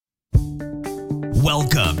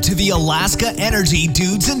Welcome to the Alaska Energy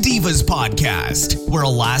Dudes and Divas podcast, where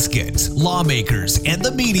Alaskans, lawmakers, and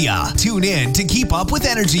the media tune in to keep up with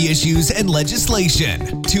energy issues and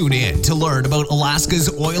legislation. Tune in to learn about Alaska's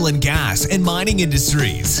oil and gas and mining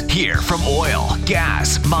industries. Hear from oil,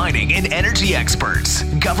 gas, mining, and energy experts,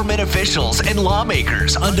 government officials, and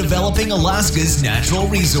lawmakers on developing Alaska's natural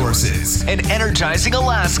resources and energizing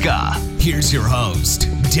Alaska. Here's your host,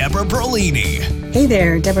 Deborah Berlini. Hey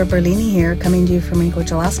there, Deborah Berlini here, coming to you from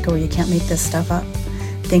Anchorage, Alaska, where you can't make this stuff up.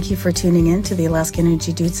 Thank you for tuning in to the Alaska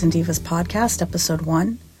Energy Dudes and Divas podcast, episode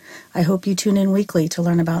 1. I hope you tune in weekly to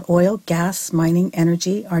learn about oil, gas, mining,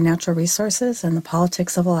 energy, our natural resources, and the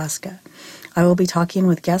politics of Alaska. I will be talking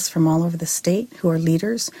with guests from all over the state who are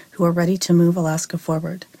leaders who are ready to move Alaska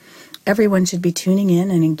forward. Everyone should be tuning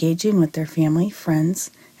in and engaging with their family,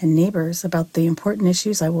 friends, and neighbors about the important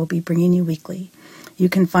issues I will be bringing you weekly. You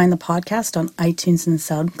can find the podcast on iTunes and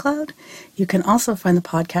SoundCloud. You can also find the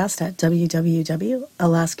podcast at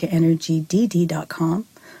www.alaskaenergydd.com,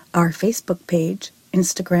 our Facebook page,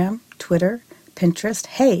 Instagram, Twitter, Pinterest.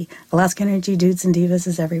 Hey, Alaska Energy Dudes and Divas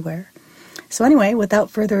is everywhere. So anyway, without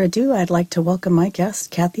further ado, I'd like to welcome my guest,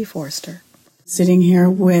 Kathy Forster. Sitting here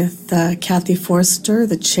with Kathy Forster,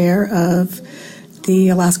 the chair of the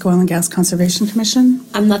Alaska Oil and Gas Conservation Commission.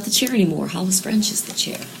 I'm not the chair anymore. Hollis French is the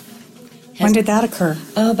chair. When did that occur?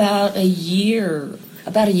 About a year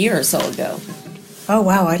or so ago. Oh,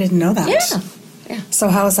 wow, I didn't know that. Yeah. So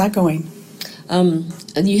how is that going?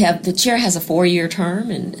 The chair has a 4-year term,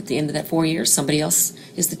 and at the end of that 4 years, somebody else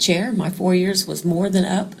is the chair. My 4 years was more than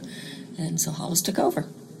up, and so Hollis took over.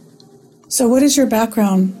 So what is your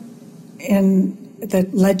background that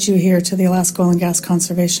led you here to the Alaska Oil and Gas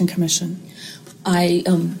Conservation Commission? I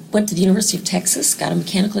went to the University of Texas, got a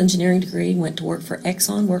mechanical engineering degree, went to work for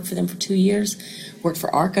Exxon, worked for them for 2 years, worked for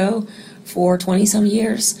ARCO for 20-some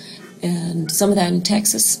years, and some of that in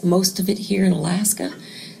Texas, most of it here in Alaska.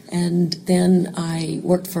 And then I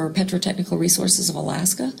worked for Petrotechnical Resources of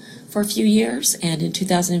Alaska for a few years, and in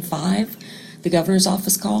 2005, the governor's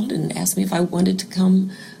office called and asked me if I wanted to come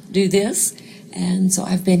do this. And so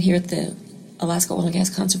I've been here at the Alaska Oil and Gas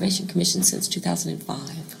Conservation Commission since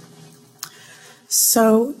 2005.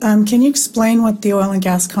 So can you explain what the Oil and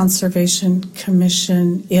Gas Conservation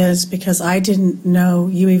Commission is? Because I didn't know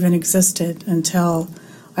you even existed until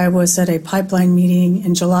I was at a pipeline meeting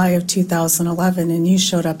in July of 2011, and you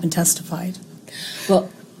showed up and testified. Well,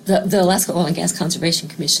 the Alaska Oil and Gas Conservation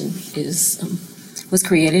Commission was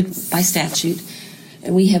created by statute,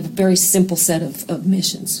 and we have a very simple set of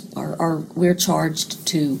missions. We're charged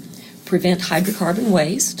to prevent hydrocarbon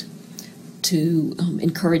waste, to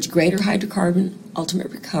encourage greater hydrocarbon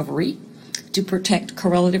ultimate recovery, to protect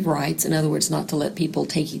correlative rights, in other words, not to let people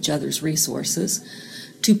take each other's resources,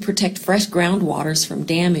 to protect fresh groundwaters from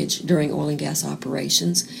damage during oil and gas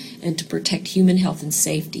operations, and to protect human health and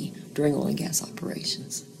safety during oil and gas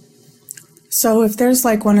operations. So if there's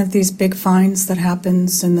like one of these big finds that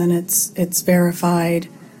happens and then it's verified,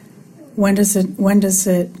 when does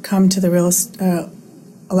it come to the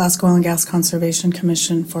Alaska Oil and Gas Conservation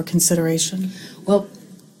Commission for consideration? Well,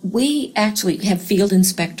 we actually have field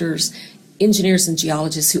inspectors, engineers and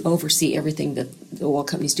geologists who oversee everything that the oil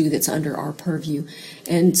companies do that's under our purview.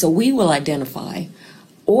 And so we will identify,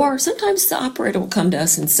 or sometimes the operator will come to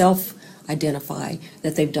us and self-identify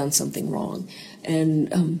that they've done something wrong.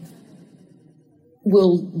 And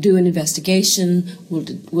we'll do an investigation.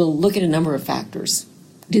 We'll look at a number of factors.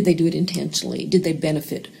 Did they do it intentionally? Did they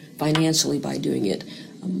benefit financially by doing it?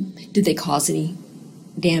 Did they cause any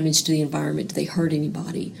damage to the environment? Did they hurt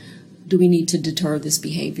anybody? Do we need to deter this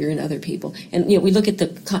behavior in other people? And we look at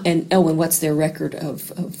and what's their record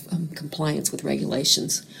of compliance with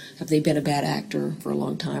regulations? Have they been a bad actor for a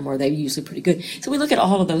long time, or are they usually pretty good? So we look at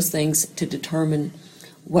all of those things to determine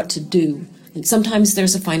what to do. And sometimes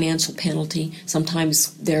there's a financial penalty.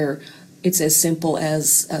 Sometimes it's as simple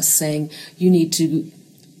as us saying you need to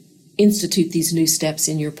institute these new steps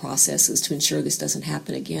in your processes to ensure this doesn't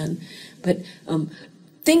happen again. But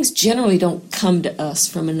things generally don't come to us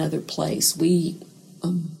from another place. We're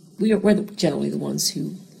generally the ones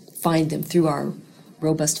who find them through our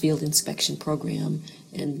robust field inspection program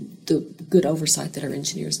and the good oversight that our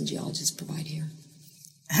engineers and geologists provide here.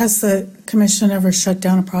 Has the commission ever shut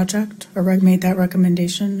down a project or made that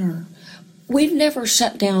recommendation? Or we've never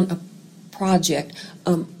shut down a project.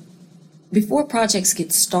 Before projects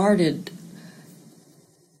get started,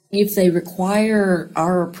 if they require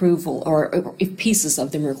our approval, or if pieces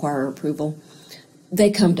of them require our approval, they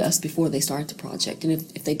come to us before they start the project. And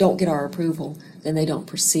if they don't get our approval, then they don't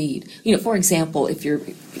proceed. For example, if you're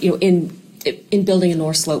in building a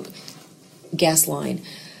North Slope gas line,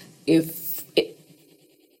 if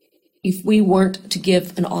if we weren't to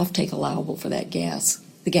give an offtake allowable for that gas,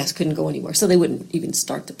 the gas couldn't go anywhere. So they wouldn't even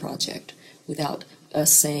start the project without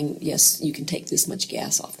us saying, yes, you can take this much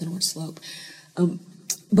gas off the North Slope.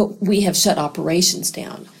 But we have shut operations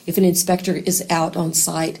down. If an inspector is out on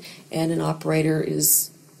site and an operator is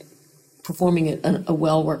performing a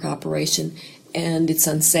well work operation and it's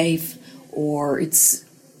unsafe or it's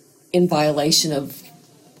in violation of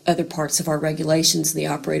other parts of our regulations, the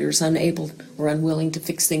operator is unable or unwilling to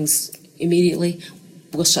fix things immediately,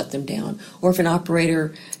 we'll shut them down. Or if an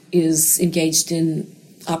operator is engaged in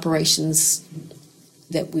operations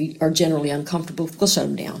that we are generally uncomfortable with, we'll shut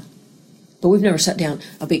them down. But we've never shut down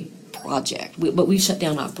a big project, but we've shut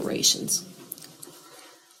down operations.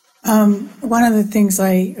 One of the things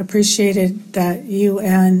I appreciated that you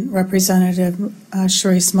and Representative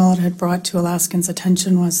Cherie Smollett had brought to Alaskans'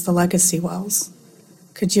 attention was the legacy wells.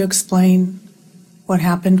 Could you explain what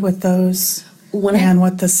happened with those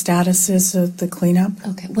what the status is of the cleanup?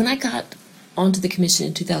 Okay. When I got onto the commission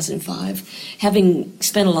in 2005, having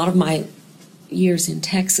spent a lot of my years in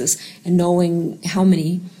Texas and knowing how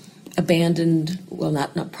many abandoned, well,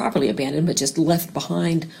 not properly abandoned, but just left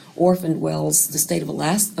behind orphaned wells the state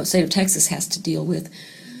of Texas has to deal with,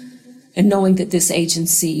 and knowing that this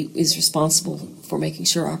agency is responsible for making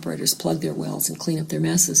sure operators plug their wells and clean up their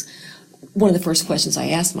messes, one of the first questions I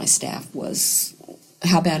asked my staff was,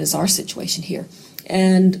 how bad is our situation here?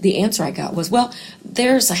 And the answer I got was, well,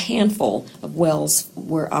 there's a handful of wells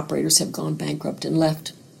where operators have gone bankrupt and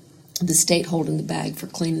left the state holding the bag for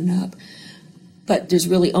cleaning up. But there's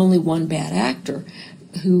really only one bad actor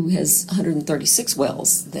who has 136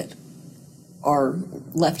 wells that are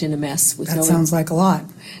left in a mess with That sounds like a lot.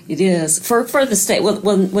 It is. For the state,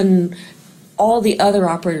 when all the other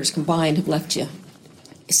operators combined have left you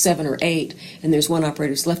 7 or 8, and there's one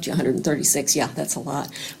operator who's left you 136, yeah, that's a lot.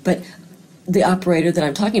 But the operator that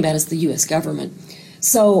I'm talking about is the U.S. government.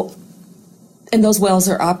 So, and those wells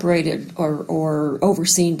are operated or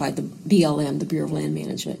overseen by the BLM, the Bureau of Land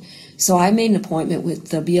Management. So I made an appointment with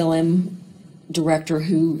the BLM director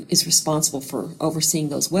who is responsible for overseeing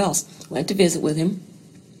those wells. Went to visit with him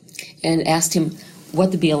and asked him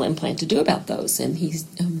what the BLM planned to do about those. And he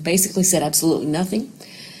basically said absolutely nothing.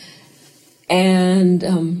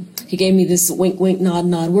 And he gave me this wink, wink, nod,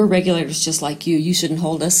 nod. We're regulators just like you. You shouldn't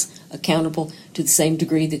hold us accountable to the same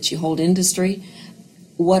degree that you hold industry.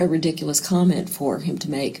 What a ridiculous comment for him to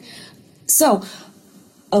make. So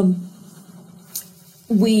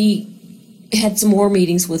we had some more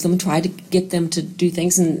meetings with them, tried to get them to do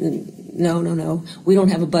things, and no, we don't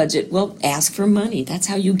have a budget. Well, ask for money. That's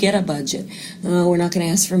how you get a budget. No, we're not going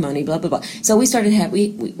to ask for money, blah, blah, blah. So we started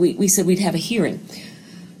we said we'd have a hearing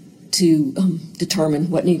to determine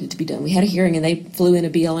what needed to be done. We had a hearing, and they flew in a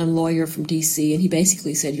BLM lawyer from D.C., and he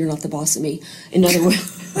basically said, you're not the boss of me. In other words,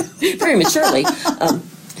 very maturely,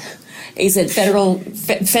 he said,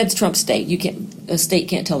 feds trump state. A state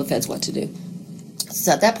can't tell the feds what to do.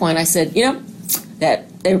 So at that point, I said,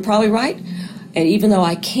 that they were probably right, and even though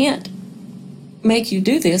I can't make you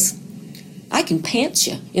do this, I can pants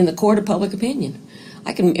you in the court of public opinion.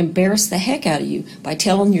 I can embarrass the heck out of you by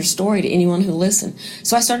telling your story to anyone who'll listen.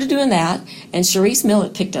 So I started doing that, and Cherie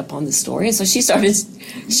Smollett picked up on the story, and so she started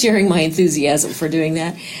sharing my enthusiasm for doing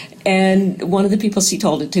that. And one of the people she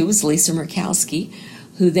told it to was Lisa Murkowski,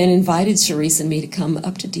 who then invited Cherie and me to come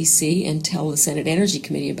up to D.C. and tell the Senate Energy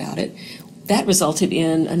Committee about it. That resulted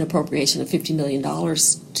in an appropriation of $50 million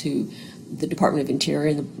to the Department of Interior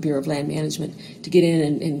and the Bureau of Land Management to get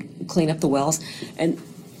in and clean up the wells. And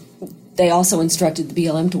they also instructed the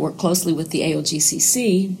BLM to work closely with the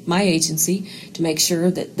AOGCC, my agency, to make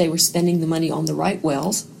sure that they were spending the money on the right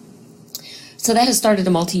wells. So that has started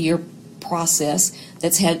a multi-year process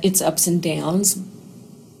that's had its ups and downs,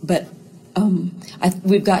 but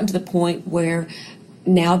we've gotten to the point where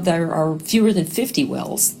now there are fewer than 50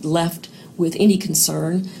 wells left with any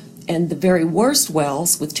concern, and the very worst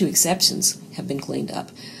wells, with 2 exceptions, have been cleaned up.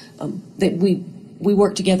 That we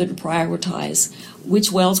worked together to prioritize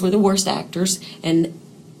which wells were the worst actors and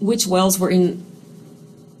which wells were in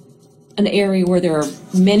an area where there are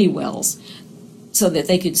many wells, so that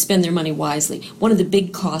they could spend their money wisely. One of the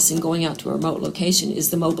big costs in going out to a remote location is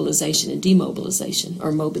the mobilization and demobilization,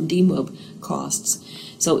 or MOB and demob costs.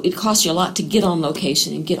 So it costs you a lot to get on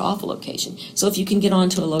location and get off a location. So if you can get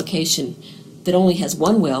onto a location that only has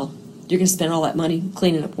one well, you're going to spend all that money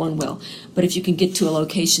cleaning up one well. But if you can get to a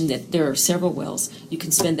location that there are several wells, you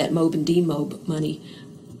can spend that MOB and demob money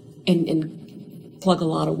and plug a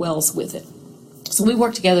lot of wells with it. So we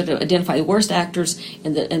work together to identify the worst actors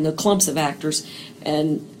and the clumps of actors,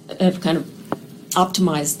 and have kind of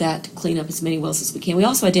optimize that to clean up as many wells as we can. We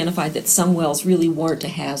also identified that some wells really weren't a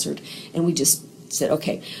hazard, and we just said,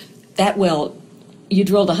 okay, that well, you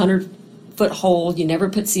drilled a 100-foot hole, you never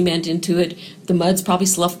put cement into it, the mud's probably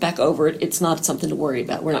sloughed back over it, it's not something to worry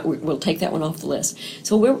about. We'll take that one off the list.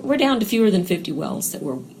 So we're down to fewer than 50 wells that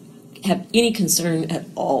have any concern at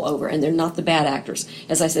all over, and they're not the bad actors,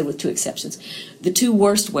 as I said, with 2 exceptions. The 2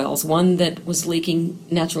 worst wells, one that was leaking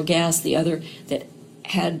natural gas, the other that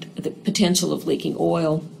had the potential of leaking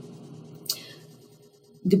oil,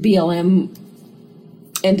 the BLM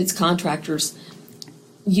and its contractors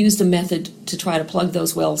used a method to try to plug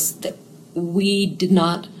those wells that we did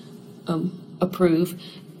not approve,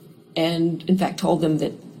 and in fact told them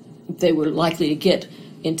that they were likely to get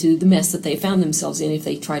into the mess that they found themselves in if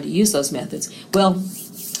they tried to use those methods. Well,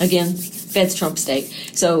 again, feds trump state.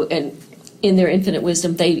 So, and in their infinite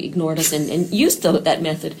wisdom, they ignored us and used that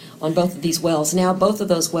method on both of these wells. Now, both of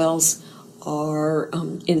those wells are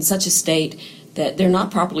in such a state that they're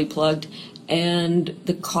not properly plugged, and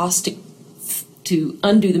the cost to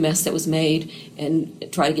undo the mess that was made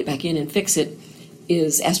and try to get back in and fix it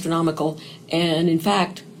is astronomical. And in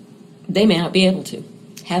fact, they may not be able to.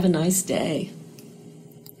 Have a nice day.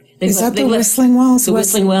 Is that the Whistling Well? The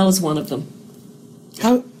Whistling Well is one of them.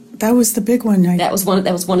 That was the big one. That was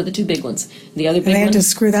one of the 2 big ones. The other big one, they had to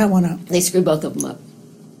screw that one up. They screwed both of them up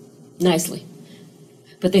nicely.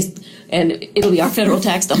 But it'll be our federal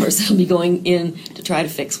tax dollars that'll be going in to try to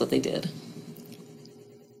fix what they did.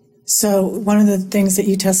 So one of the things that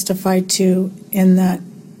you testified to in that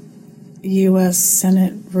U.S.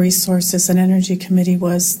 Senate Resources and Energy Committee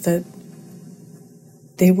was that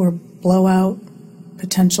they were blowout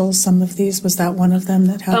potential, some of these. Was that one of them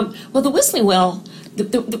that had? Well, the Whistling Well,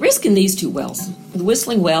 the risk in these 2 wells, the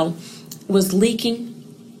Whistling Well was leaking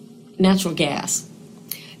natural gas.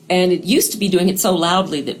 And it used to be doing it so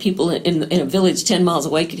loudly that people in a village 10 miles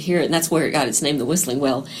away could hear it, and that's where it got its name, the Whistling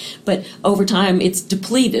Well. But over time, it's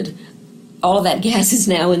depleted. All of that gas is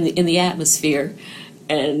now in the atmosphere,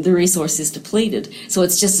 and the resource is depleted. So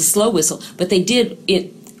it's just a slow whistle. But they did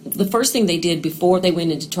it. The first thing they did before they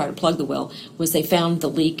went in to try to plug the well was they found the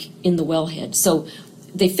leak in the wellhead. So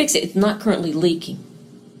they fixed it. It's not currently leaking.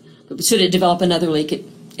 But should it develop another leak,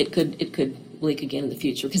 it could leak again in the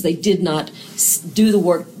future, because they did not do the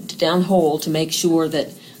work downhole to make sure that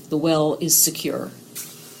the well is secure.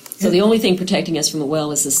 So the only thing protecting us from the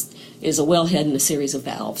well is a wellhead and a series of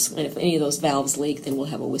valves. And if any of those valves leak, then we'll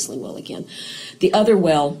have a Whistling Well again. The other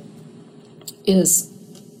well is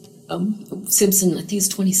Simpson, I think it's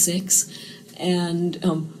 26, and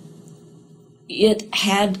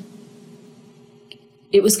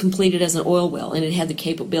it was completed as an oil well, and it had the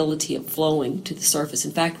capability of flowing to the surface.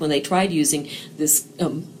 In fact, when they tried using this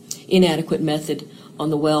inadequate method on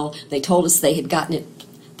the well, they told us they had gotten it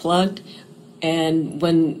plugged, and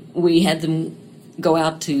when we had them go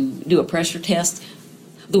out to do a pressure test,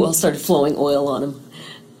 the well started flowing oil on them.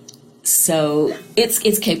 So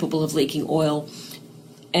it's capable of leaking oil.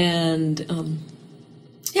 And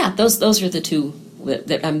those are the 2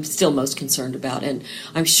 that I'm still most concerned about, and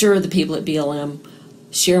I'm sure the people at BLM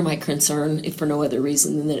share my concern, if for no other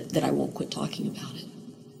reason than that I won't quit talking about it.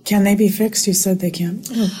 Can they be fixed? You said they can.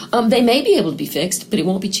 They may be able to be fixed, but it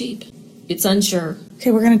won't be cheap. It's unsure.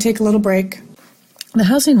 Okay, we're going to take a little break. The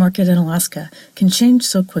housing market in Alaska can change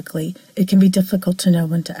so quickly, it can be difficult to know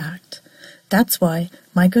when to act. That's why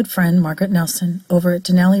my good friend Margaret Nelson over at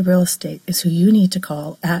Denali Real Estate is who you need to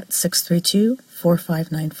call at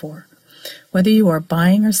 632-4594. Whether you are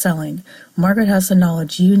buying or selling, Margaret has the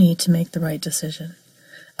knowledge you need to make the right decision.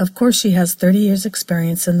 Of course, she has 30 years'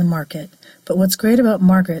 experience in the market, but what's great about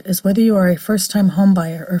Margaret is whether you are a first-time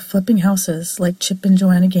homebuyer or flipping houses like Chip and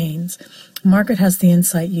Joanna Gaines, Margaret has the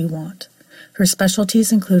insight you want. Her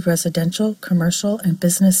specialties include residential, commercial, and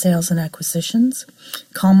business sales and acquisitions.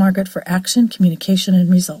 Call Margaret for action, communication,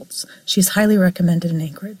 and results. She's highly recommended in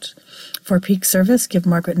Anchorage. For peak service, give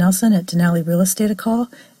Margaret Nelson at Denali Real Estate a call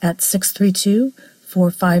at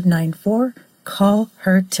 632-4594. Call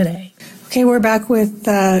her today. Okay, we're back with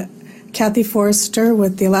Kathy Forrester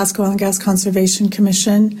with the Alaska Oil and Gas Conservation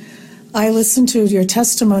Commission. I listened to your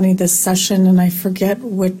testimony this session, and I forget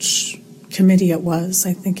which committee it was.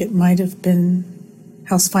 I think it might have been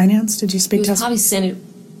House Finance. Did you speak to us? Probably Senate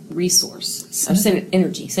Resource, or Senate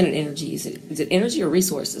Energy. Senate Energy. Is it Energy or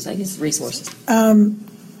Resources? I think it's Resources.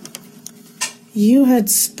 You had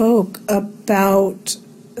spoke about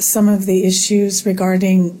some of the issues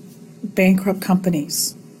regarding bankrupt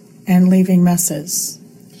companies and leaving messes.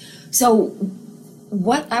 So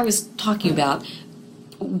what I was talking about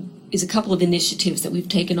is a couple of initiatives that we've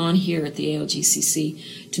taken on here at the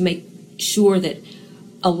AOGCC to make sure that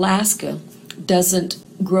Alaska doesn't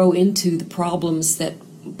grow into the problems that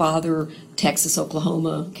bother Texas,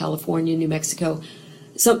 Oklahoma, California, New Mexico,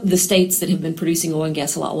 some the states that have been producing oil and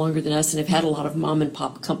gas a lot longer than us and have had a lot of mom and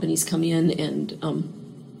pop companies come in and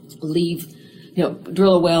leave,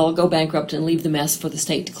 drill a well, go bankrupt, and leave the mess for the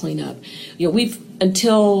state to clean up. We've,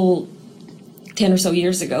 until 10 or so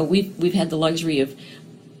years ago, we've had the luxury of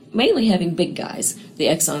mainly having big guys, the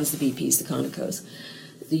Exxons, the BPs, the Conocos,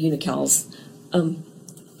 the Unicals,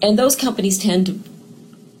 and those companies tend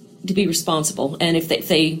to be responsible. And if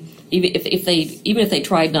they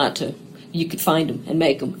tried not to, you could find them and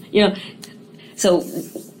make them. So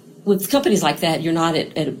with companies like that, you're not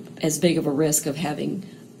at as big of a risk of having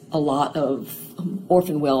a lot of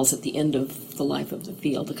orphan wells at the end of the life of the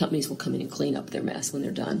field. The companies will come in and clean up their mess when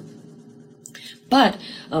they're done. But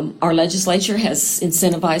our legislature has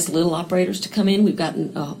incentivized little operators to come in. We've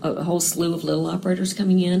gotten a whole slew of little operators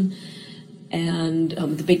coming in, and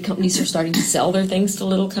the big companies are starting to sell their things to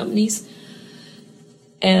little companies.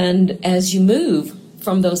 And as you move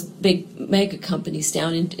from those big mega companies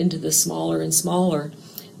down into the smaller and smaller,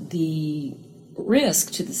 the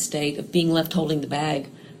risk to the state of being left holding the bag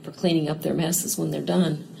for cleaning up their messes when they're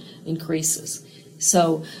done increases.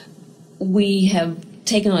 So we have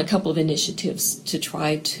taken on a couple of initiatives to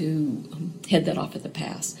try to head that off at the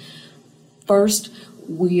pass. First,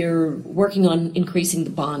 we're working on increasing the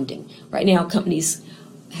bonding. Right now, companies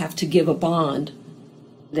have to give a bond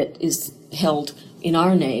that is held in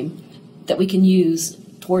our name that we can use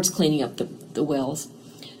towards cleaning up the wells.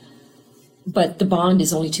 But the bond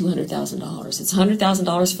is only $200,000. It's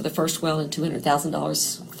 $100,000 for the first well and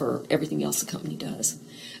 $200,000 for everything else the company does.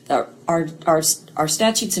 Our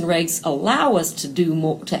statutes and regs allow us to do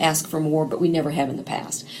more, to ask for more, but we never have in the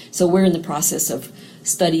past. So we're in the process of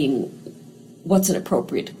studying what's an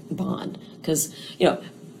appropriate bond. Because,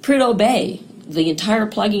 Prudhoe Bay, the entire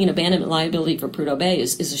plugging and abandonment liability for Prudhoe Bay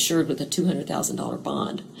is assured with a $200,000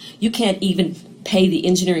 bond. You can't even pay the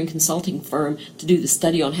engineering consulting firm to do the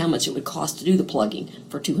study on how much it would cost to do the plugging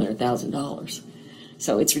for $200,000.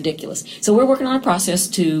 So it's ridiculous. So we're working on a process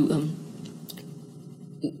to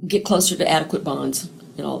get closer to adequate bonds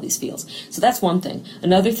in all these fields. So that's one thing.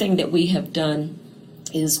 Another thing that we have done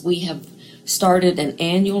is we have started an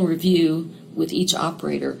annual review with each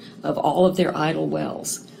operator of all of their idle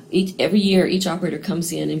wells. Every year, each operator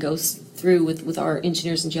comes in and goes through with our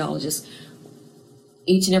engineers and geologists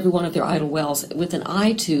each and every one of their idle wells with an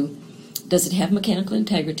eye to, does it have mechanical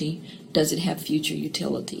integrity? Does it have future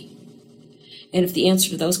utility? And if the answer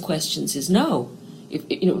to those questions is no,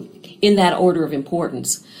 in that order of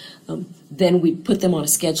importance, then we put them on a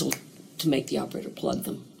schedule to make the operator plug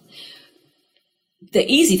them. The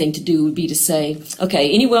easy thing to do would be to say,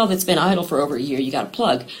 okay, any well that's been idle for over a year, you got to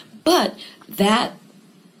plug. But that,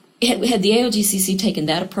 had the AOGCC taken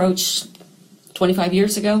that approach 25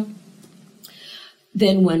 years ago,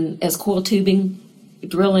 then as coil tubing,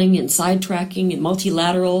 drilling, and sidetracking and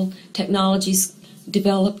multilateral technologies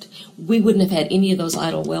developed, we wouldn't have had any of those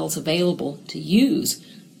idle wells available to use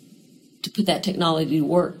to put that technology to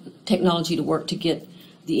work to get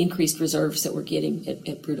the increased reserves that we're getting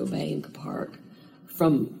at Prudhoe Bay and Kuparuk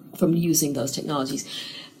from using those technologies.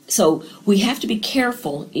 So we have to be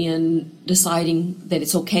careful in deciding that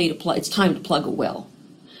it's okay to plug. It's time to plug a well.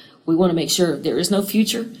 We want to make sure there is no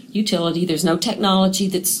future utility. There's no technology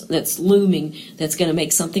that's looming that's going to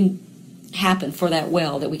make something happen for that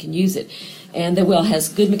well that we can use it. And the well has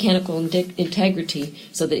good mechanical integrity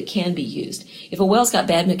so that it can be used. If a well's got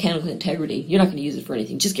bad mechanical integrity, you're not going to use it for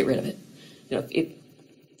anything. Just get rid of it.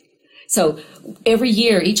 So every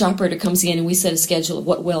year, each operator comes in and we set a schedule of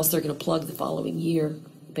what wells they're going to plug the following year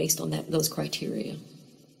based on those criteria.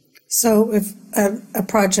 So if a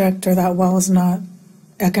project or that well is not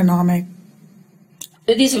economic,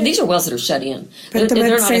 these are wells that are shut in.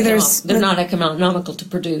 They're not economical to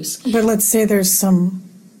produce. But let's say there's some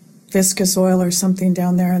viscous oil or something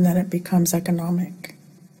down there, and then it becomes economic.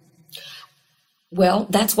 Well,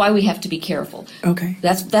 that's why we have to be careful. Okay.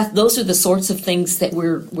 Those are the sorts of things that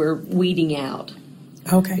we're weeding out.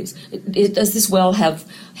 Okay. Does this well have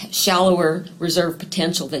shallower reserve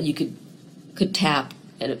potential that you could tap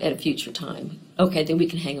at a future time? Okay, then we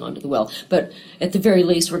can hang on to the well. But at the very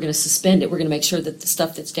least, we're going to suspend it. We're going to make sure that the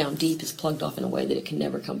stuff that's down deep is plugged off in a way that it can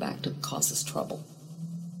never come back to cause us trouble.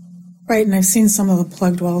 Right, and I've seen some of the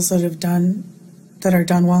plugged wells that are done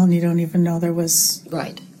well, and you don't even know there was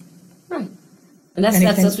right, and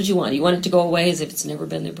that's what you want. You want it to go away as if it's never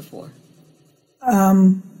been there before.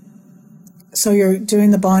 So you're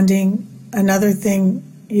doing the bonding. Another thing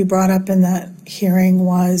you brought up in that hearing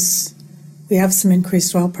was we have some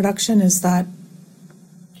increased oil production. Is that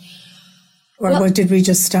Or did we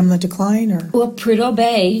just stem the decline? Or Well, Prudhoe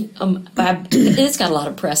Bay, it's got a lot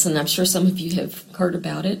of press, and I'm sure some of you have heard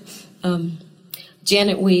about it.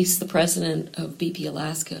 Janet Weiss, the president of BP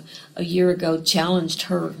Alaska, a year ago challenged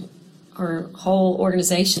her whole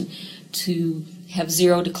organization to have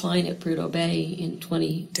zero decline at Prudhoe Bay in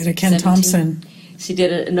 2017. did a Ken Thompson? She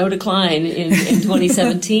did a no decline in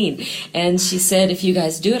 2017, and she said, "If you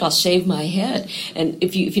guys do it, I'll shave my head." And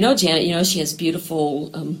if you know Janet, you know she has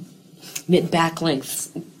beautiful mid back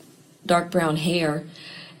length, dark brown hair,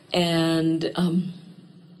 and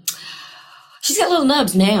she's got little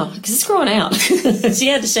nubs now because it's growing out. She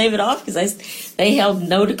had to shave it off because they held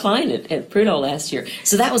no decline at Prudhoe last year,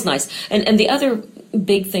 so that was nice. And the other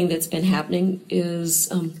big thing that's been happening is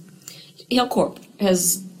Hilcorp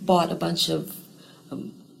has bought a bunch of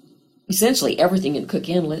essentially everything in Cook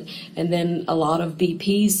Inlet, and then a lot of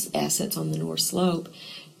BP's assets on the North Slope,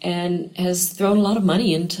 and has thrown a lot of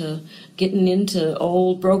money into getting into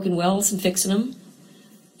old broken wells and fixing them.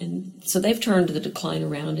 And so they've turned the decline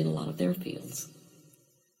around in a lot of their fields.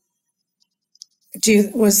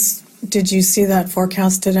 Did you see that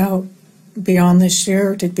forecasted out beyond this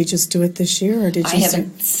year? Or did we just do it this year, or did you? I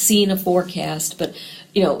haven't seen a forecast, but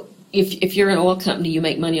if you're an oil company, you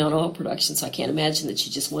make money on oil production, so I can't imagine that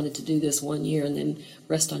you just wanted to do this 1 year and then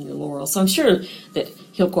rest on your laurels. So I'm sure that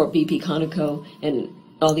Hilcorp, BP, Conoco, and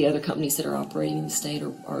all the other companies that are operating in the state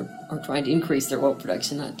are trying to increase their oil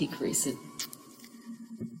production, not decrease it.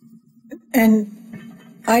 And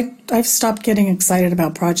I've stopped getting excited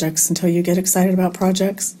about projects until you get excited about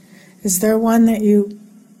projects. Is there one that you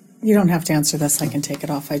don't have to answer this, I can take it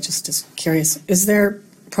off, I just is curious. Is there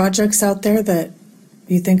projects out there that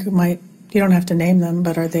you think you don't have to name them,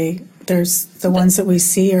 but there's the ones that we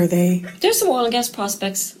see, are they? There's some oil and gas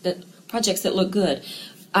projects that look good.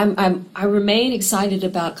 I remain excited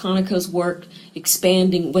about Conoco's work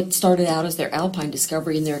expanding what started out as their Alpine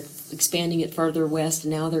discovery, and they're expanding it further west,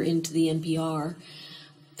 and now they're into the NPR.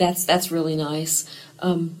 That's really nice.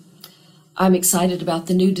 I'm excited about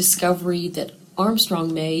the new discovery that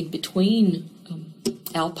Armstrong made between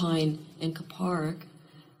Alpine and Kuparuk.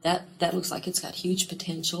 That looks like it's got huge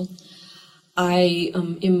potential. I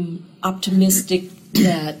am optimistic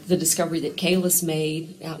that the discovery that Kalis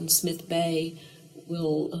made out in Smith Bay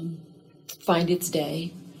will find its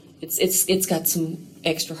day. It's got some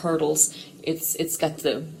extra hurdles. It's got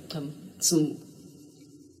some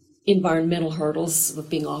environmental hurdles of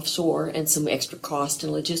being offshore, and some extra cost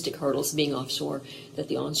and logistic hurdles of being offshore that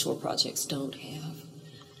the onshore projects don't have.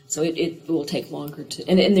 So it will take longer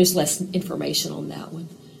and there's less information on that one.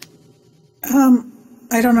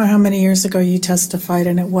 I don't know how many years ago you testified,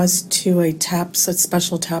 and it was to a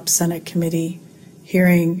special TAP Senate committee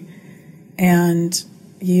hearing, and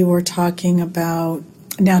you were talking about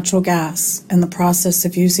natural gas and the process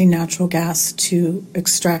of using natural gas to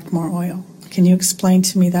extract more oil. Can you explain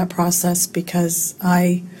to me that process? Because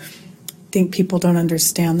I think people don't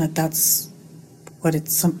understand that that's what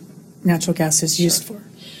natural gas is used for.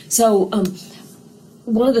 So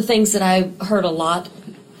one of the things that I've heard a lot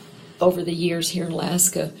over the years here in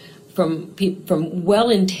Alaska from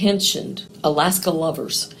well-intentioned Alaska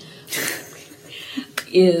lovers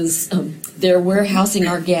is they're warehousing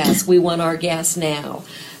our gas. We want our gas now.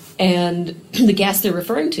 And the gas they're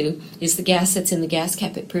referring to is the gas that's in the gas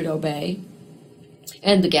cap at Prudhoe Bay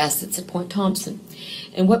and the gas that's at Point Thompson.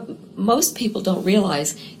 And what most people don't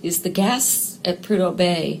realize is the gas at Prudhoe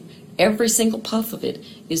Bay, every single puff of it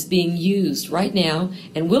is being used right now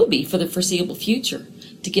and will be for the foreseeable future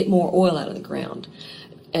to get more oil out of the ground.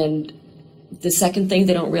 And the second thing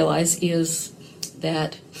they don't realize is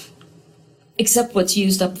that except what's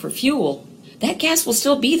used up for fuel, that gas will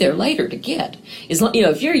still be there later to get.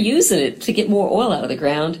 If you're using it to get more oil out of the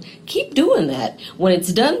ground, keep doing that. When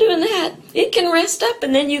it's done doing that, it can rest up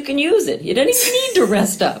and then you can use it. You don't even need to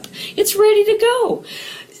rest up. It's ready to go.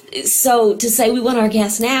 So to say we want our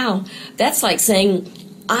gas now, that's like saying,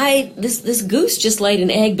 this goose just laid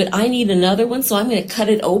an egg, but I need another one, so I'm going to cut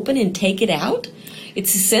it open and take it out.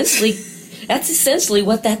 That's essentially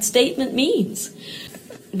what that statement means.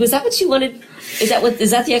 Was that what you wanted? Is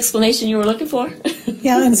that the explanation you were looking for?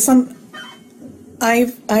 Yeah, and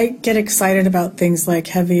I get excited about things like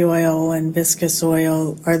heavy oil and viscous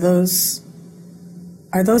oil. Are those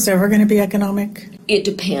ever going to be economic? It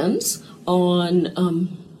depends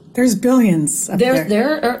on. There's billions up there.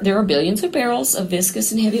 There are billions of barrels of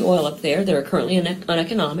viscous and heavy oil up there that are currently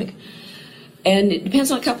uneconomic, and it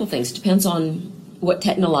depends on a couple of things. It depends on what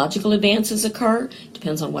technological advances occur. It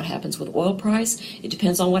depends on what happens with oil price. It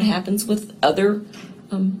depends on what happens with other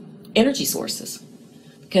energy sources,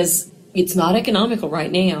 because it's not economical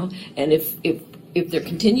right now. And if if there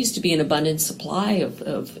continues to be an abundant supply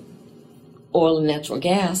of oil and natural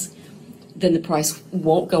gas, then the price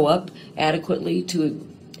won't go up adequately to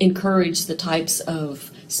encourage the types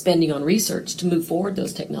of spending on research to move forward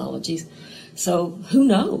those technologies. So who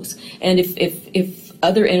knows? And if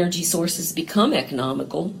other energy sources become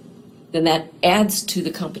economical, then that adds to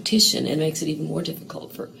the competition and makes it even more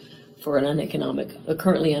difficult for a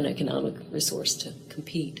currently uneconomic resource to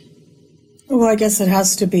compete. Well, I guess it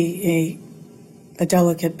has to be a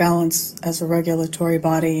delicate balance as a regulatory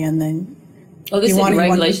body, and then. Oh, this isn't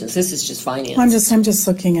regulations. This is just finance. I'm just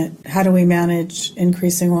looking at how do we manage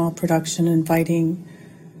increasing oil production, inviting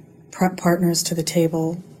partners to the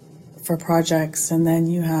table for projects, and then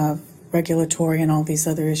you have regulatory and all these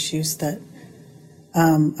other issues that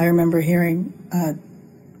I remember hearing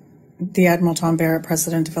the Admiral Tom Barrett,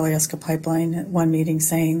 president of Alyeska Pipeline, at one meeting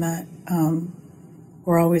saying that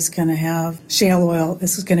we're always going to have shale oil.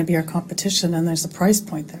 This is going to be our competition, and there's a price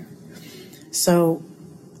point there. So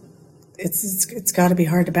it's got to be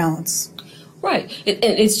hard to balance. Right.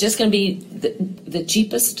 It's just going to be the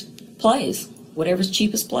cheapest plays, whatever's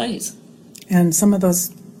cheapest plays. And some of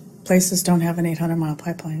those places don't have an 800-mile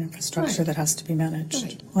pipeline infrastructure that has to be managed.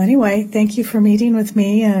 Right. Well, anyway, thank you for meeting with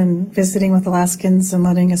me and visiting with Alaskans and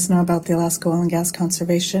letting us know about the Alaska Oil and Gas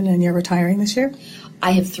Conservation. And you're retiring this year?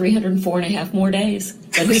 I have 304 and a half more days,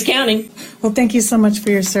 but who's counting? Well, thank you so much for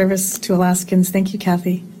your service to Alaskans. Thank you,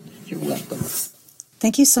 Kathy. You're welcome.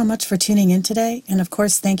 Thank you so much for tuning in today, and of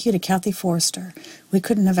course, thank you to Kathy Forrester. We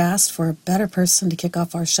couldn't have asked for a better person to kick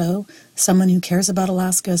off our show, someone who cares about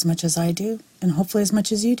Alaska as much as I do, and hopefully as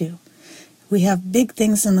much as you do. We have big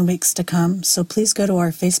things in the weeks to come, so please go to our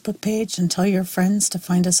Facebook page and tell your friends to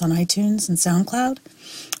find us on iTunes and SoundCloud.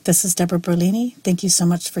 This is Deborah Berlini. Thank you so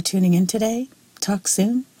much for tuning in today. Talk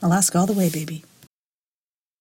soon. Alaska all the way, baby.